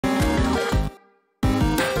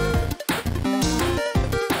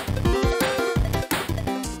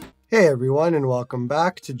Hey everyone, and welcome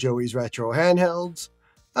back to Joey's Retro Handhelds.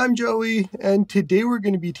 I'm Joey, and today we're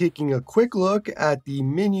going to be taking a quick look at the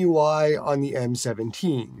MinUI on the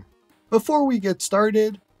M17. Before we get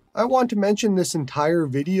started, I want to mention this entire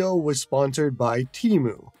video was sponsored by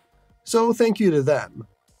TEMU, so thank you to them.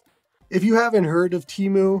 If you haven't heard of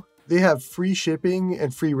TEMU, they have free shipping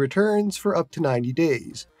and free returns for up to 90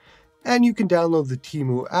 days, and you can download the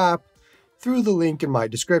TEMU app through the link in my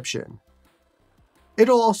description.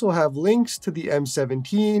 It'll also have links to the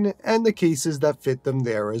M17 and the cases that fit them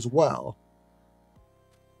there as well.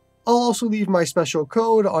 I'll also leave my special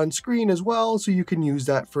code on screen as well, so you can use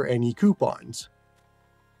that for any coupons.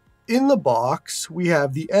 In the box, we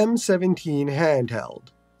have the M17 Handheld,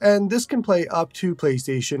 and this can play up to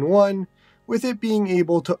PlayStation 1, with it being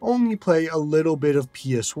able to only play a little bit of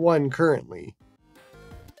PS1 currently.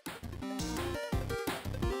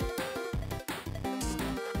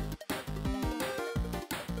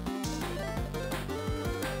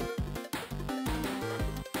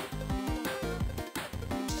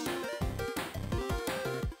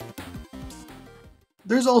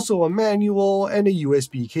 There's also a manual and a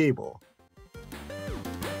USB cable.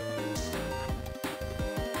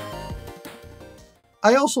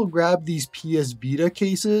 I also grabbed these PS Vita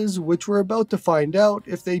cases, which we're about to find out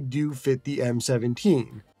if they do fit the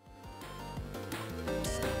M17.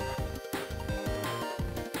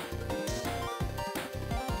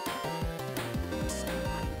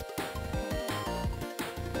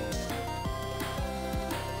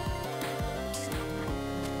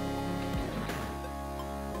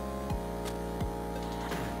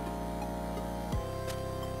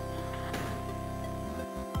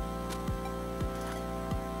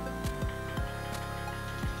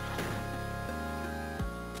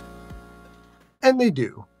 And they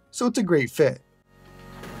do, so it's a great fit.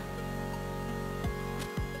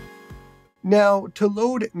 Now, to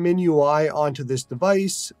load MinUI onto this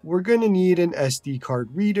device, we're going to need an SD card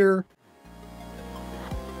reader,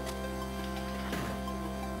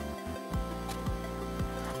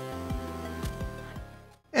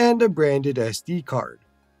 and a branded SD card.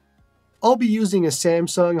 I'll be using a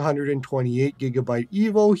Samsung 128GB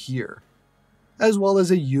Evo here, as well as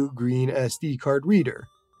a U-Green SD card reader.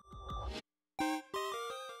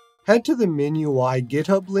 Head to the MinUI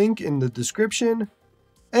GitHub link in the description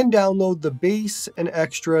and download the base and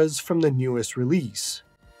extras from the newest release.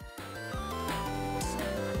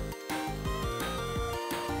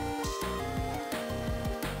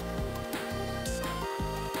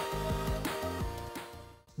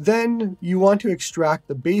 Then you want to extract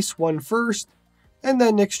the base one first and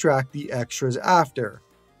then extract the extras after,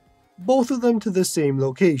 both of them to the same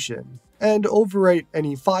location, and overwrite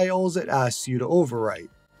any files it asks you to overwrite.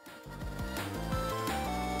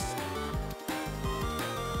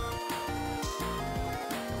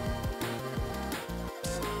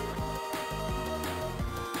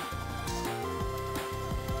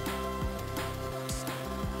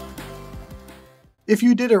 If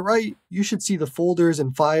you did it right, you should see the folders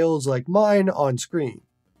and files like mine on screen.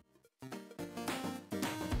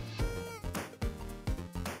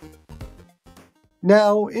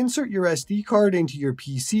 Now, insert your SD card into your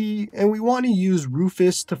PC, and we want to use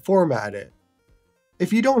Rufus to format it.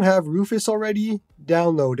 If you don't have Rufus already,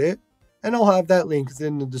 download it, and I'll have that linked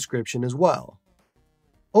in the description as well.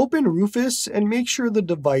 Open Rufus and make sure the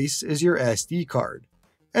device is your SD card,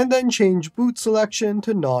 and then change boot selection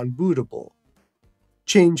to non-bootable.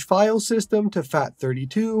 Change file system to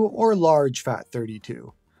FAT32 or large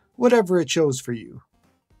FAT32, whatever it shows for you.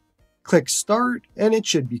 Click Start and it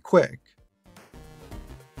should be quick.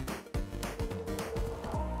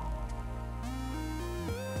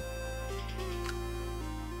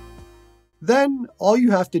 Then, all you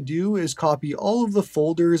have to do is copy all of the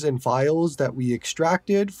folders and files that we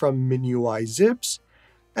extracted from MinUI zips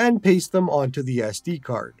and paste them onto the SD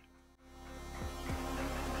card.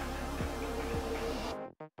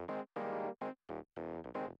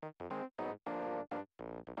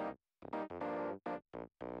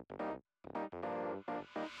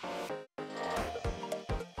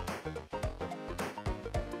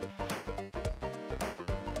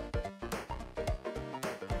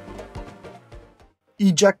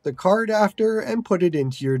 Eject the card after and put it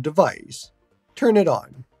into your device. Turn it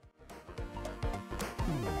on.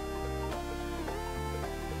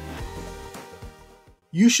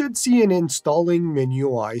 You should see an installing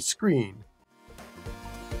MinUI screen.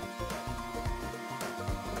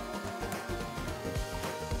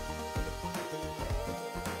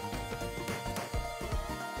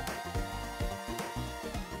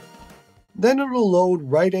 Then it'll load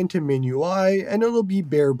right into MinUI and it'll be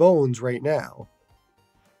bare bones right now.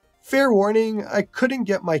 Fair warning, I couldn't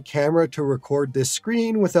get my camera to record this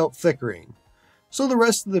screen without flickering, so the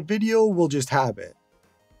rest of the video will just have it.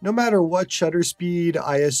 No matter what shutter speed,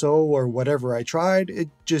 ISO, or whatever I tried, it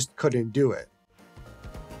just couldn't do it.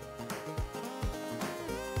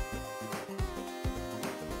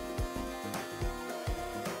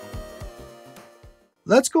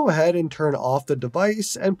 Let's go ahead and turn off the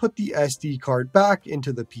device and put the SD card back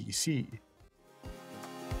into the PC.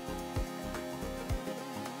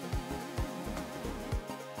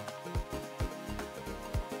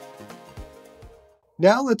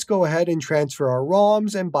 Now let's go ahead and transfer our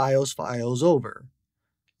ROMs and BIOS files over.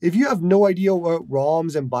 If you have no idea what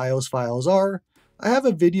ROMs and BIOS files are, I have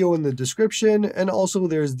a video in the description, and also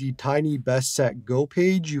there's the Tiny Best Set Go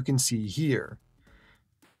page you can see here.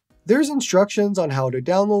 There's instructions on how to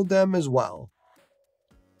download them as well.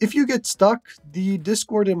 If you get stuck, the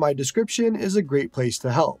Discord in my description is a great place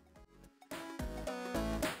to help.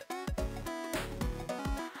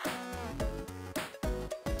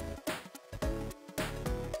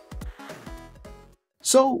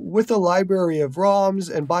 So with a library of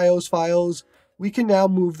ROMs and BIOS files, we can now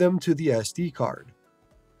move them to the SD card.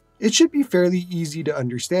 It should be fairly easy to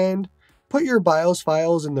understand. Put your BIOS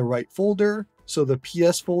files in the right folder, so the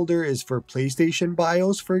PS folder is for PlayStation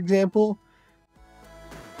BIOS, for example.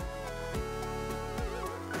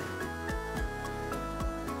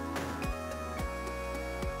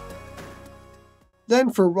 Then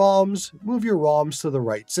for ROMs, move your ROMs to the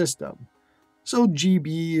right system. So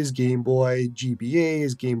GB is Game Boy, GBA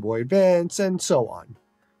is Game Boy Advance, and so on.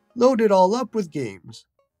 Load it all up with games.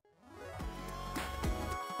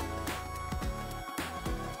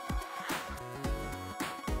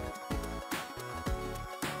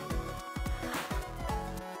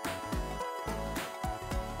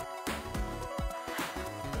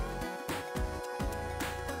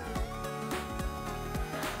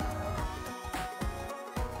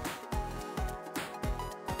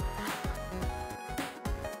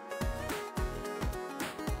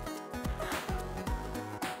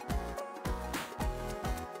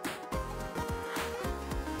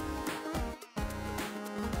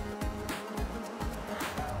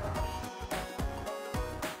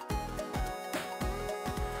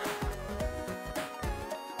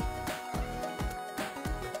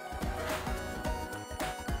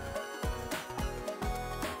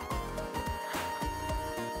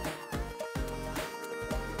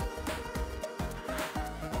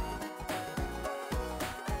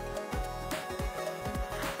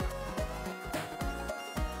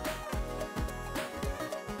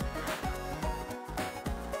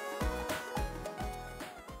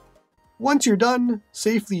 Once you're done,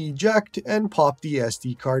 safely eject and pop the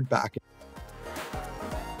SD card back.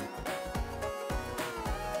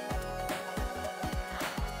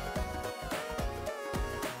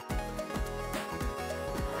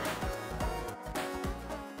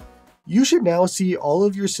 You should now see all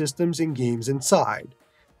of your systems and games inside,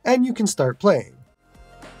 and you can start playing.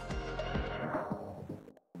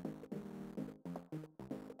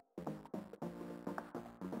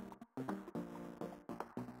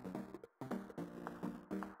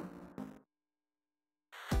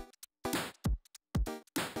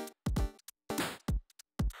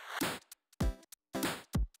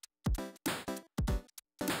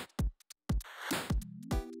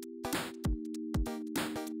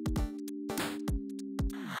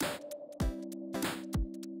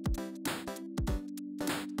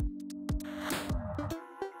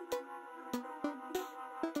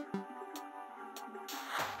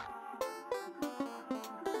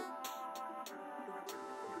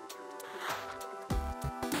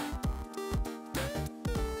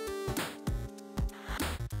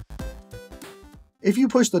 If you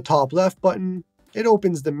push the top left button, it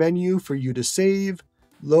opens the menu for you to save,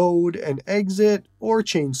 load, and exit, or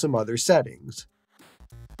change some other settings.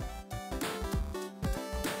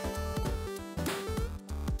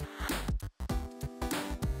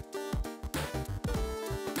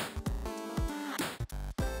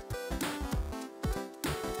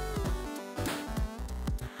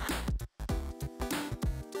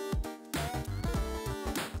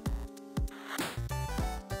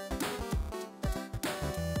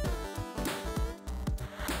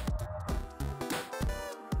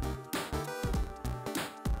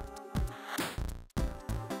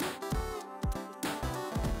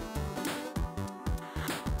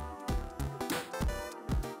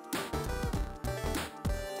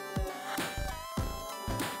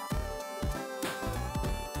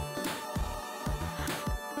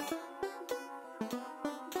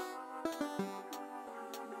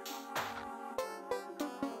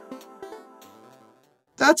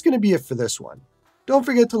 That's going to be it for this one. Don't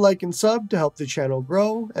forget to like and sub to help the channel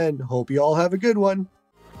grow, and hope you all have a good one.